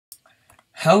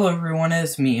Hello everyone,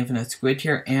 it's me, Infinite Squid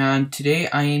here, and today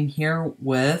I am here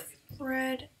with...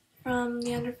 Red from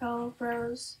the Underfell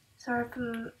Bros. Sorry if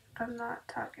I'm not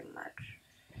talking much.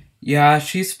 Yeah,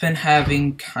 she's been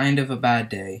having kind of a bad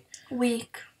day.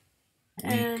 Week.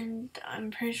 And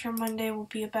I'm pretty sure Monday will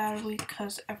be a bad week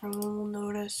because everyone will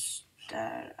notice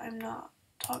that I'm not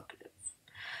talkative.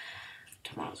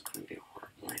 Tomorrow's going to be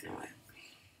horrible, I know it.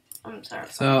 I'm sorry.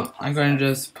 So, I'm going to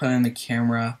just put in the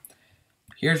camera.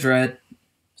 Here's Red.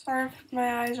 Sorry if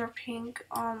my eyes are pink.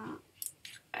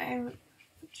 I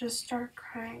just started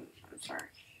crying. I'm sorry.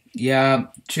 Yeah,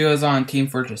 she was on Team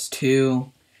Fortress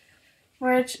 2.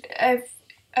 Which I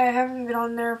haven't been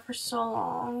on there for so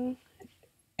long.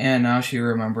 And now she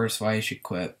remembers why she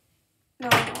quit. No,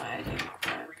 I didn't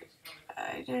quit.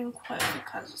 I didn't quit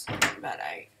because of something bad.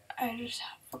 I just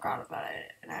forgot about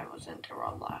it and I was into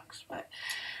Roblox, but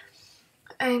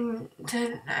I'm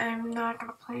not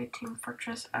gonna play Team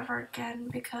Fortress ever again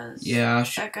because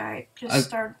that guy just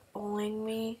started bullying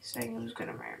me, saying he was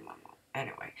gonna marry my mom.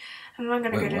 Anyway, I'm not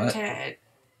gonna get into it.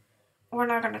 We're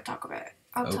not gonna talk about it.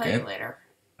 I'll tell you later.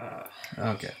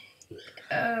 Okay.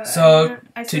 So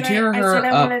to cheer her up,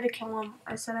 I wanted to kill him.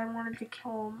 I said I wanted to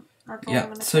kill him. That's all I'm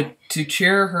gonna say. To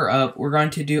cheer her up, we're going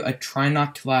to do a try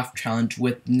not to laugh challenge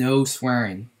with no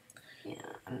swearing. Yeah.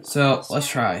 So let's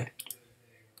try.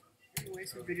 Anyway,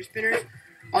 some fidget spinners.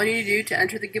 All you need to do to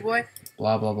enter the giveaway.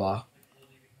 Blah blah blah.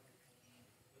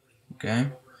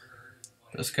 Okay.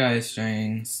 This guy is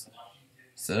doing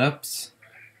sit-ups.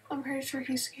 I'm pretty sure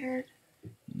he's scared.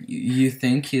 You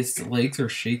think his legs are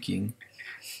shaking?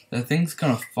 That thing's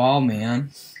gonna fall,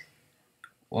 man.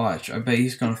 Watch, I bet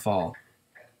he's gonna fall.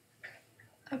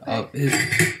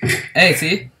 Hey,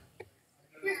 see?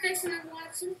 You're fixing to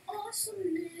watch some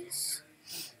awesomeness.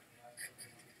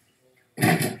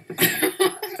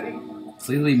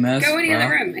 Completely messed. Go in the other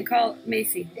room and call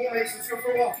Macy.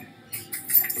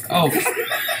 Oh.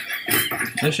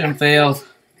 Mission failed.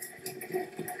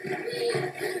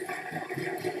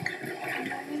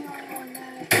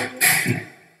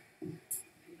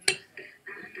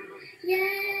 Yeah.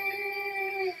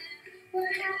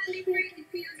 What happened to make you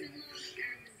feel so long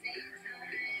at the same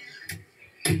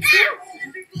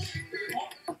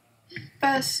time?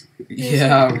 Best.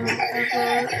 Yeah.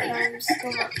 And I'm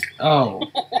still not. Oh.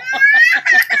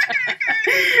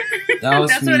 That was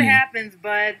That's me. what happens,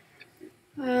 bud.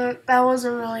 That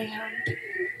wasn't really him.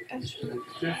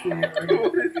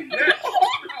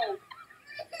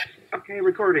 Okay,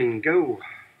 recording, go.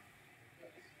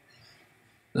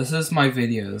 This is my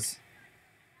videos.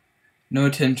 No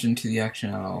attention to the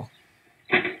action at all.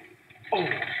 Oh.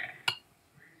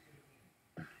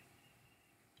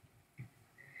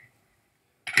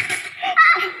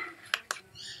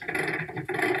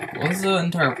 What's the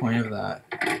entire point of that?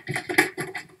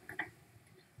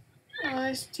 At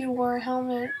least you wore a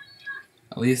helmet.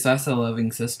 At least that's a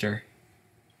loving sister.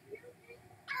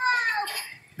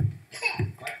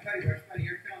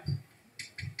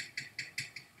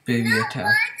 Baby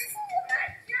attack.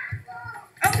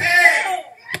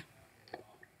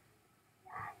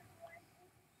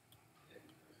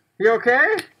 You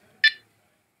okay?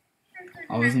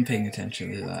 I wasn't paying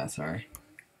attention to that, sorry.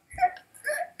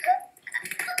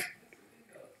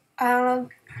 I don't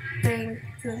think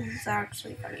this is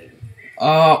actually funny.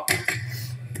 Oh,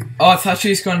 I thought she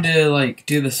was going to, like,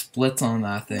 do the splits on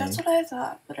that thing. That's what I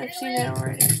thought, but I've seen it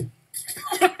already.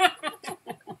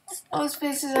 Oh, his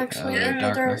face is actually in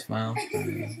the dirt. Smile.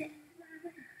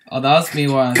 Oh, that was me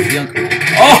when I was young.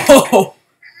 Oh!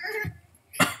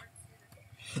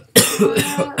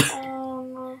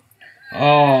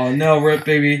 Oh, no, rip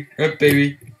baby. Rip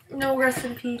baby. No, rest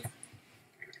in peace.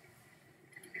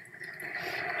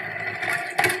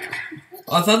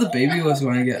 I thought the baby was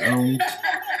going to get owned.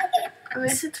 At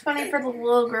least it's funny for the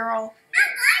little girl.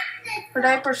 Her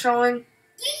diaper showing.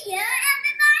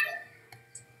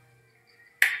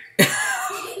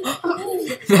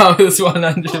 That was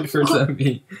 100%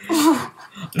 me.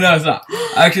 No, it's not.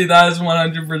 Actually, that is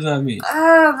 100% me.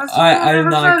 That's I'm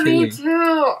not kidding. Me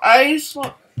too. I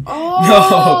swear. Oh.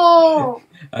 No.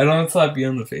 I don't slap you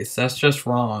in the face. That's just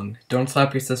wrong. Don't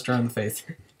slap your sister in the face.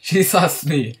 She slaps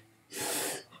me.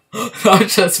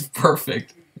 That's just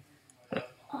perfect. Oh,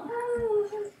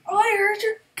 I heard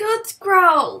your guts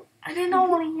growl. I did not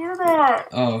want to hear that.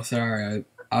 Oh, sorry.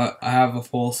 I have a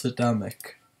full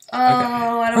stomach. Oh,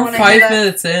 I don't want We're to hear that. 5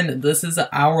 minutes in. This is an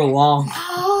hour long.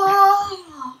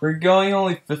 Oh. We're going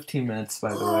only 15 minutes,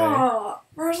 by the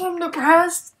way. First, I'm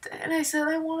depressed, and I said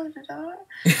I wanted to die.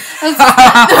 And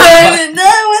then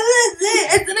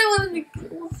I wanted to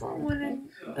kill someone,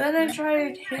 and then I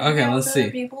tried hitting Okay, out let's the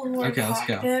see. people who were Okay, let's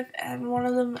go. talkative, and one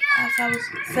of them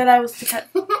said I was the cut.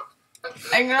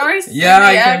 I can already see Yeah,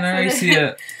 I the can already accident. see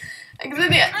it. I can see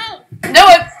the No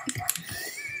it.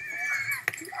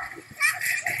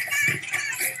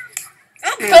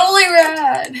 Totally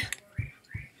rad.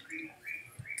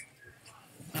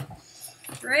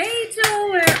 Rachel,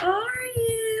 where are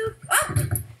you? Oh,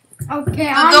 Okay, The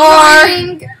I'm door.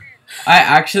 trying. I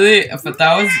actually, if that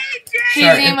was, She's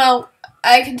sorry, emo.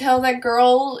 I can tell that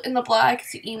girl in the black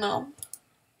is emo.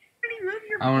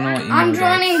 I don't know what you I'm know.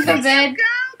 joining the bed. Go,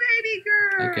 baby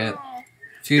girl. Okay.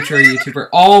 Future YouTuber.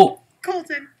 Oh,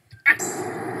 Colton.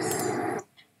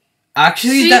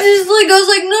 actually, She that just like goes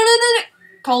like no.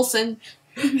 Coulson.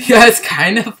 yeah, it's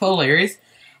kind of hilarious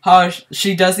how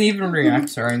she doesn't even react.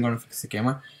 Sorry, I'm going to fix the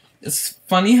camera. It's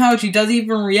funny how she doesn't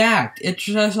even react. It's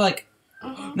just like,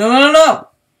 no.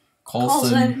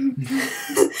 Coulson.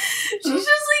 She's just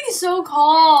like so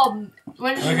calm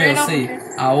when she Okay, ran let's over see.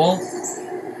 here. Owl.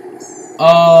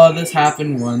 Oh, this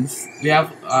happened once. We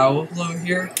have owls over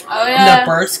here. Oh And yeah. the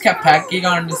birds kept pecking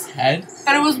on his head.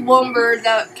 But it was one bird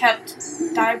that kept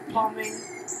dive bombing.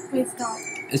 Please stop.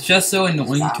 It's just so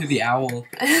annoying Stop. to the owl.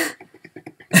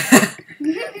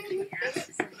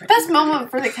 Best moment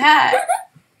for the cat.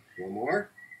 One more?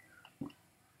 What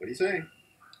do you say?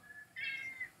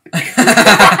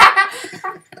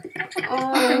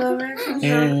 Oh, that makes me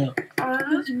so. Oh,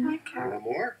 that's my cat. One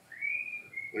more?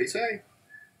 What do you say?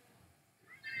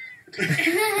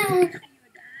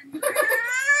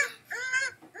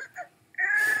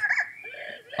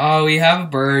 Oh, we have a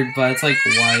bird, but it's like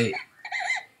white.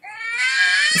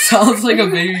 It sounds like a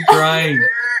baby crying.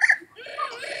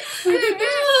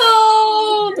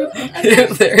 No.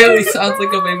 It literally sounds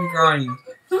like a baby crying.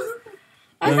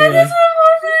 I thought this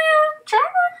was trying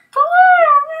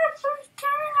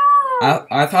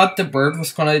to I thought the bird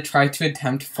was gonna try to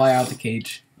attempt to fly out the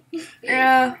cage.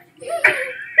 Yeah.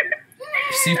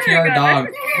 CPR dog.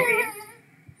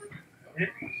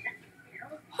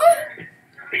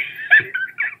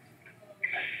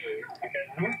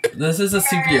 This is a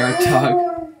CPR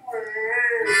dog.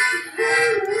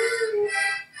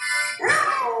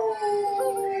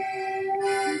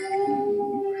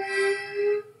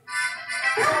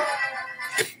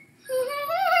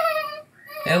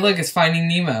 Hey, look, it's Finding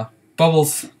Nemo.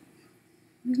 Bubbles.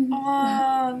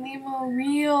 Oh, Nemo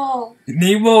real.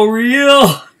 Nemo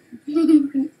real.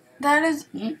 That is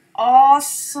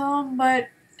awesome, but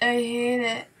I hate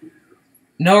it.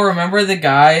 No, remember the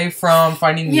guy from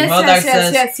Finding Nemo that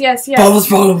says yes. Bubbles.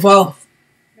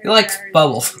 He likes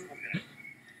bubbles.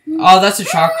 Oh, that's a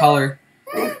shark collar.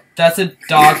 That's a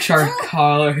dog shark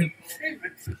collar.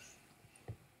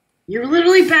 You're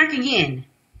literally back again.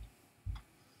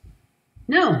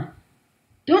 No.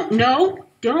 Don't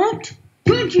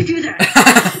you do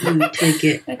that. You take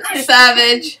it.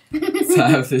 Savage.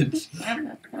 Savage.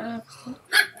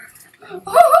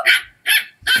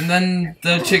 And then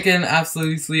the chicken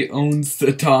absolutely owns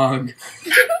the dog.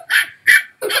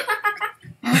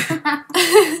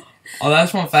 Oh,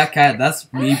 that's one fat cat.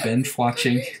 That's me binge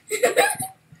watching.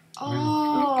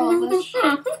 Oh,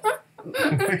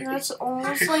 that's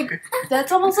almost like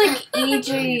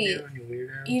EJ.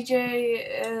 EJ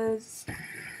is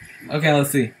Okay, let's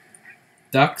see.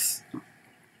 Ducks.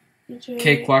 EJ.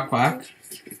 Okay, quack quack.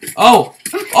 Oh!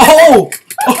 Oh!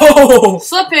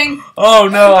 Slipping. Oh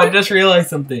no, I just realized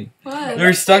something. What?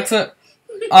 There's ducks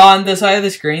on the side of the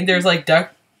screen. There's like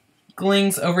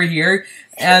ducklings over here,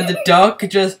 and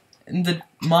the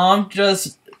mom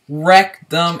just wrecked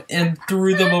them and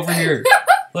threw them over here.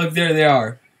 Look, there they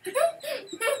are.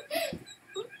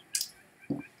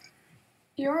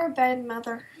 You're a bad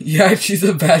mother. Yeah, she's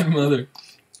a bad mother.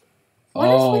 What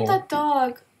is with that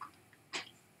dog?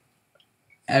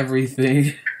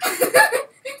 Everything.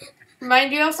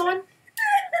 Remind you of someone?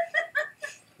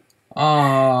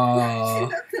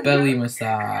 Oh, belly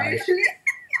massage.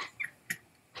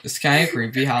 It's kind of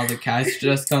creepy how the cat's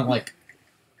just kind of like.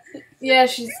 Yeah,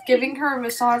 she's giving her a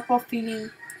massage while feeding.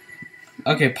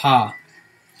 Okay, paw.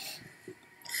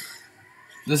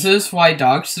 This is why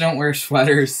dogs don't wear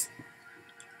sweaters.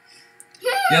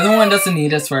 The other one doesn't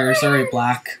need a sweater. Sorry,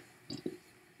 black.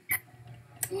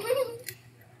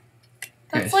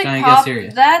 Okay, That's like trying to Pop. get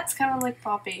serious. That's kind of like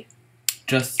Poppy.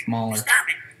 Just smaller.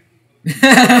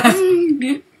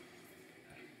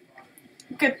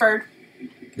 Good bird.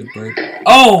 Good bird.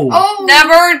 Oh! Oh!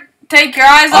 Never take your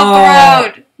eyes off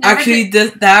the road. Never Actually,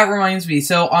 that reminds me.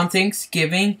 So on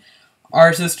Thanksgiving,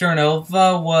 our sister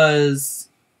Nova was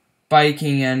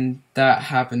biking and that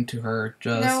happened to her.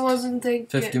 Just that wasn't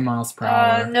 50 miles per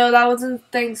hour. No, that wasn't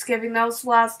Thanksgiving. That was the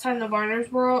last time the Varners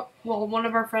were. Well, one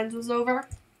of our friends was over.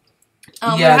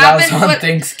 Yeah, that was on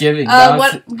Thanksgiving. That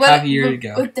was half a year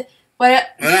ago. Hold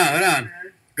on.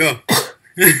 Go.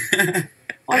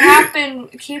 What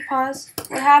happened? Can you pause?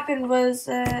 What happened was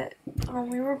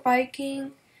we were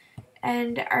biking,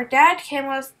 and our dad came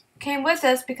with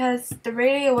us because the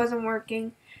radio wasn't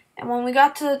working. And when we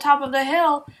got to the top of the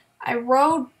hill, I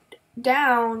rode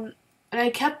down, and I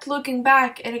kept looking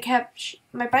back, and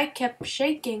my bike kept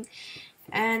shaking.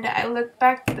 And I looked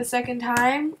back the second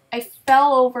time. I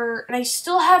fell over, and I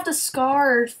still have the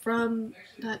scars from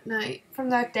that night,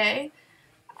 from that day.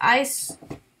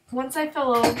 Once I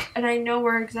fell over, and I know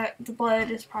where the blood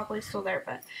is probably still there,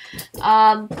 but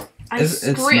I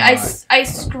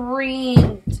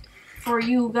screamed for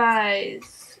you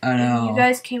guys. I know. And you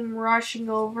guys came rushing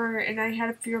over, and I had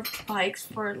a fear of bikes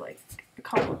for like a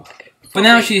couple of days. But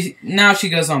now she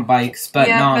goes on bikes, but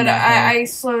not on that hill. I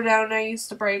slowed down. I used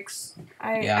the brakes.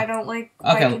 I don't like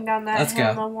biking down that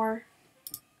hill no more.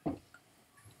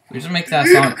 We just make that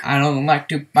song. I don't like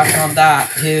to bike on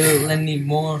that hill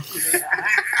anymore.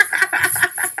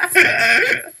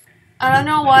 I don't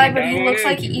know why, but he looks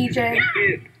like EJ.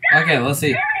 Okay, let's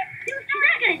see.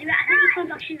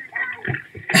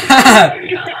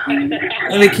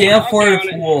 And they can't afford a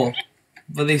pool,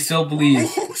 but they still believe.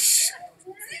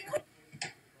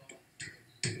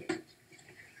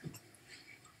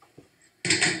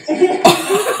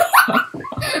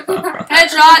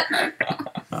 Headshot!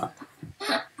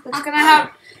 What's gonna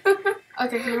happen?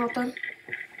 Okay, can you hold on?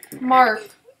 Mark,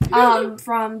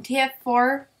 from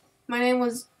TF4. My name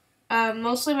was,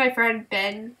 mostly my friend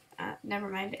Ben. Never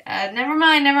mind.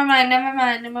 Never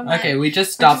mind. Okay, we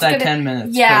just stopped at 10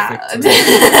 minutes. Yeah. Perfect.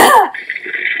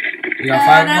 We got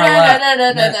 5 more left.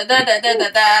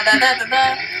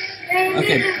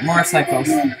 Okay, motorcycles.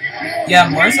 Yeah,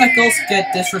 motorcycles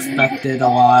get disrespected a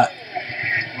lot.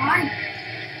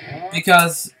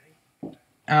 Because,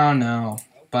 I don't know,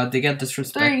 but they get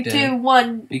disrespected. 3, 2,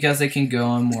 1. Because they can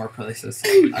go in more places.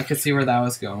 I could see where that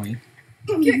was going.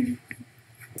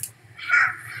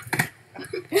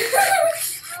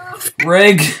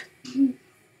 Rig.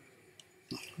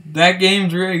 That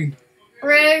game's rigged.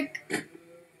 Rick.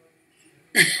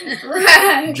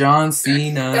 John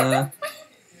Cena.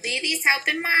 Ladies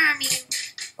helping mommy.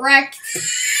 Wrecked.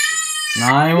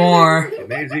 9 more.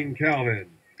 Amazing Calvin.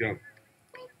 Go.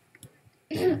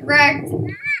 Wrecked.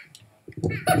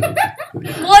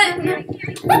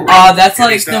 What? That's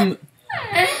like the.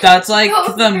 That's like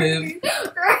the movie.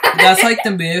 That's like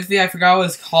the movie. I forgot what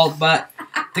it's called, but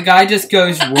the guy just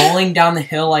goes rolling down the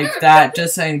hill like that,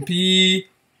 just saying "Be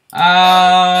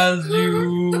as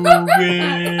you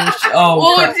wish."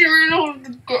 Oh, crap.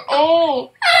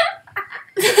 Oh.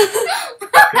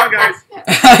 Come on, guys.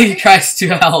 He tries to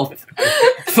help,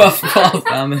 but falls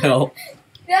down the hill.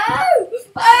 No.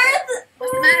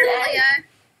 What's the matter, Leah?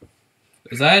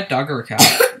 Is that a dog or a cat?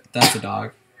 That's a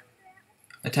dog.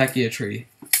 Attacking a tree.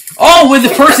 Oh, with the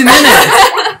person in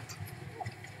it!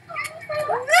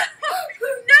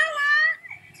 Noah!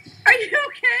 Are you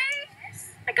okay?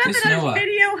 I got Who's that on Noah?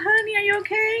 video, honey. Are you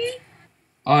okay?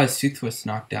 Oh, his tooth was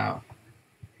knocked out.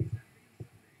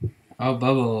 Oh,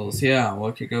 Bubbles. Yeah,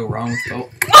 what could go wrong with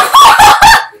Bubbles?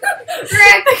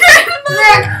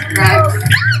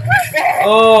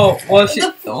 Oh, well,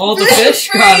 the fish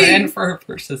got in for her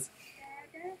purses.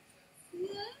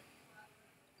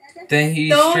 Then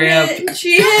he straight up.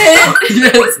 She hit.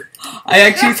 Yes, I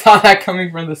actually saw that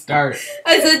coming from the start.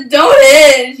 I said, don't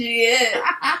hit. She hit.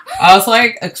 I was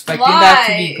like expecting that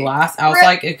to be glass. I was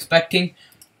like expecting,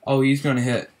 oh, he's gonna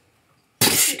hit.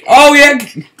 Oh yeah.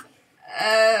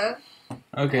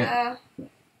 Okay.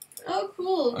 Oh,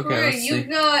 cool. Okay, Great. let's You see.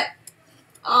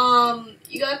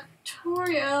 got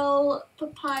Toriel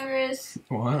Papyrus.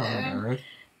 What on earth?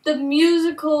 The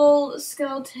musical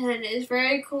skeleton is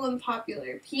very cool and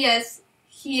popular. P.S.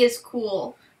 He is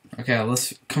cool. Okay,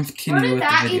 let's Where continue did with the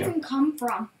that video. even come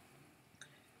from?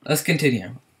 Let's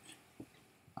continue.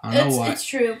 I don't know why. It's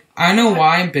true. I know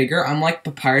why I'm bigger. I'm like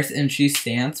Papyrus and she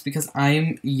stands because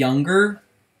I'm younger.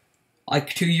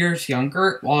 Like 2 years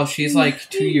younger, while she's like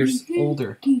 2 years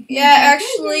older. Yeah,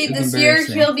 actually, It's this year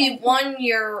embarrassing. he'll be 1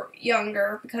 year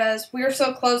younger because we're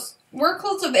so close. We're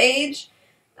close of age.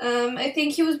 I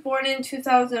think he was born in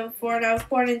 2004 and I was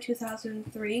born in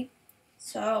 2003.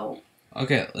 So.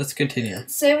 Okay, let's continue.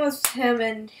 Same with him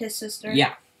and his sister.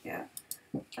 Yeah. Yeah.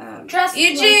 Just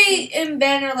EJ and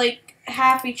Ben are like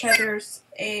half each other's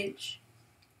age.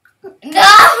 No!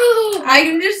 I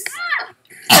can just.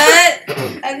 I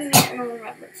don't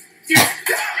remember.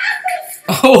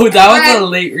 Oh, that was a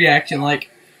late reaction. Like,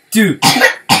 dude.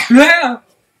 Yeah.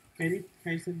 Maybe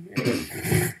Mason.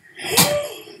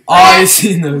 Oh, I've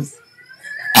seen those.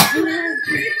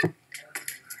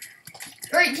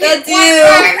 Right, That's you.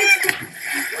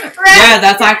 Yeah,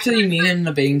 that's actually me in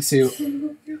a bathing suit.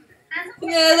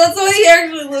 Yeah, that's what he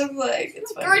actually looks like.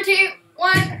 It's funny. 3, 2,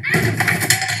 1.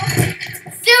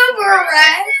 Super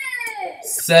red.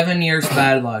 7 years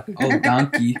bad luck. Oh,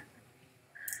 donkey.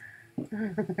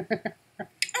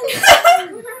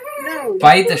 No.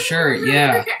 Bite the shirt,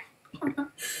 yeah.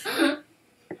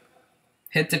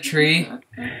 Hit the tree.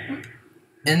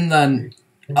 In the...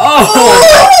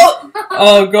 Oh!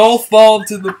 Oh, go fall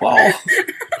to the ball.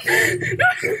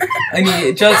 And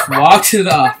he just walks it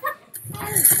off.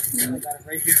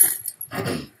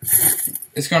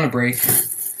 It's gonna break.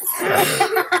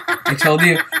 I told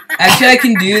you. Actually, I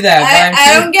can do that. But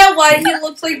I don't get why he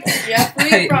looks like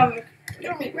Jeffrey from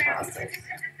Process.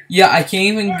 Yeah, I can't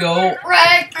even go.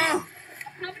 Red.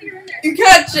 You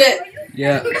catch it.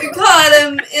 Yeah. You caught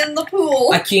him in the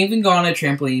pool. I can't even go on a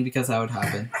trampoline because that would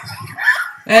happen.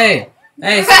 Hey!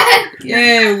 Hey!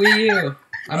 Yay, Wii U!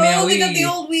 I mean, oh, a they got the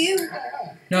Wii. old Wii U.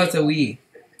 No, it's a Wii.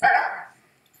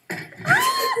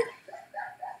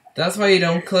 That's why you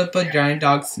don't clip a giant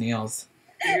dog's nails.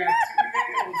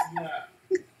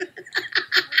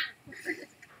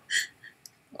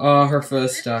 Oh, her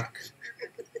foot's stuck.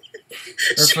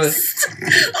 Her foot.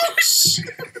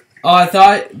 Oh, I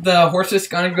thought the horse was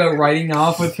gonna go riding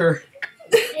off with her.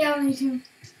 Yeah, me too.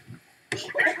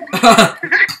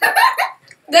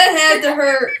 That had to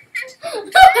hurt.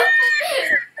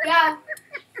 Yeah.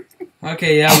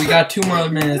 Okay, yeah, we got 2 more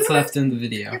minutes left in the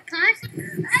video.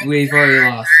 We've already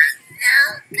lost.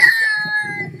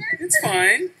 It's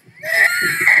fine.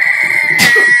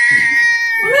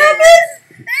 What happened?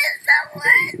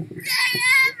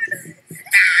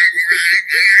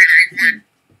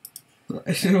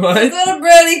 What? That's what a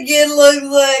bratty kid looks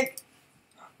like.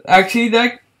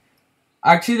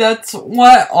 Actually, that's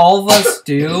what all of us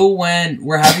do when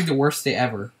we're having the worst day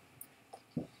ever.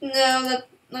 No,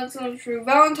 that's not true.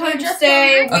 Valentine's Just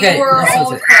Day, we Okay, were this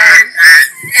all was it. crying.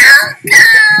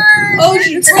 Oh,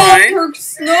 she It's dropped fine. her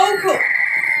snow coat.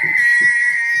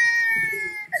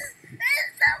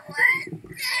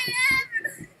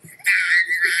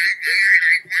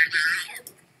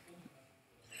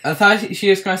 I thought she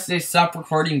was going to say stop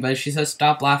recording, but she said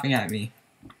stop laughing at me.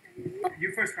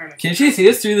 You first, Carlos. Can she see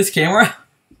us through this camera?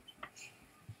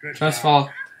 Good Just job. fall.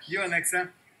 You, Alexa.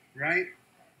 Right?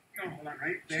 No, hold on.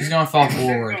 Right there. She's gonna fall There,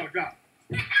 forward. Go, drop.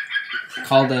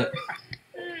 Called it.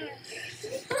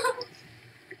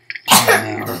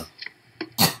 Oh,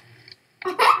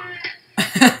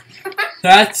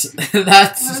 that's He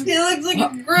looks like a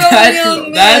grown young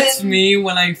man. that's me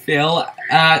when I fail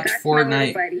at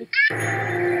Fortnite.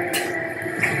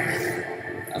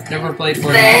 I've never played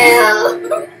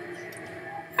Fortnite.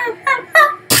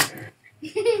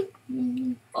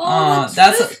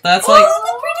 That's like the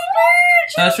pretty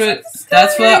bird.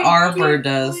 that's what our bird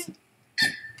does.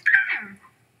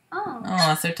 Oh.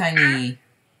 Oh, so tiny.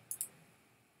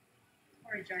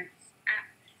 Or a giant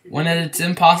When it's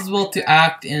impossible to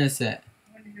act innocent.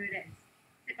 I wonder who it is.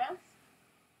 Is it Boss?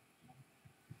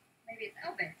 Maybe it's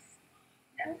Elvis.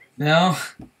 Elvis? No.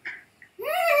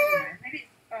 Maybe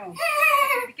it's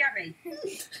maybe Gary.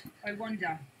 I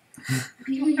wonder. Look at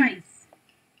your face.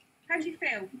 How do you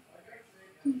feel?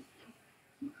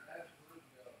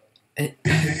 I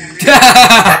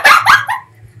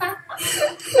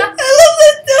love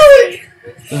that dog.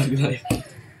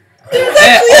 There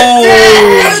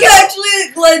was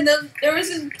actually like there was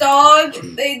this dog.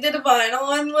 They did a vinyl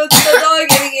on with the dog,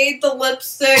 and he ate the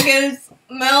lipstick, and his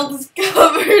mouth is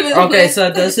covered in Okay, so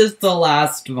lipstick. this is the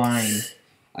last vine.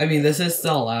 I mean, this is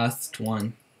the last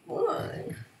one. What?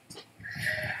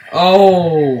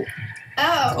 Oh.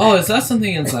 Ow. Oh, is that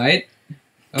something inside?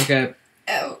 Okay.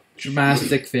 Ow.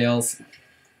 Dramatic fails.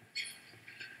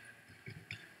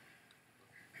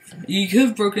 You could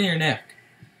have broken your neck.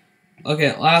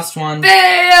 Okay, last one.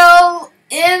 Fail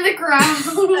in the ground.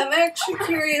 I'm actually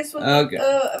curious what. Okay.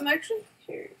 I'm actually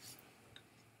curious.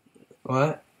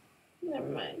 What? Never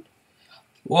mind.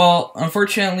 Well,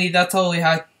 unfortunately, that's all we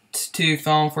had to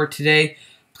film for today.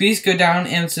 Please go down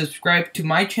and subscribe to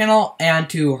my channel and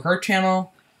to her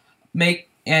channel.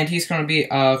 And he's going to be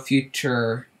a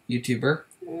future YouTuber.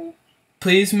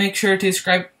 Please make sure to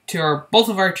subscribe to both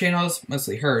of our channels,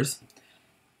 mostly hers,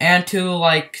 and to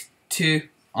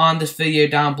on this video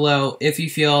down below if you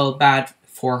feel bad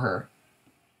for her.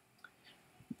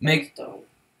 And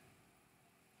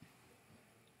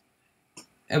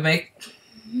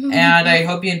I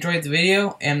hope you enjoyed the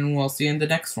video, and we'll see you in the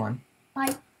next one.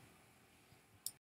 Bye.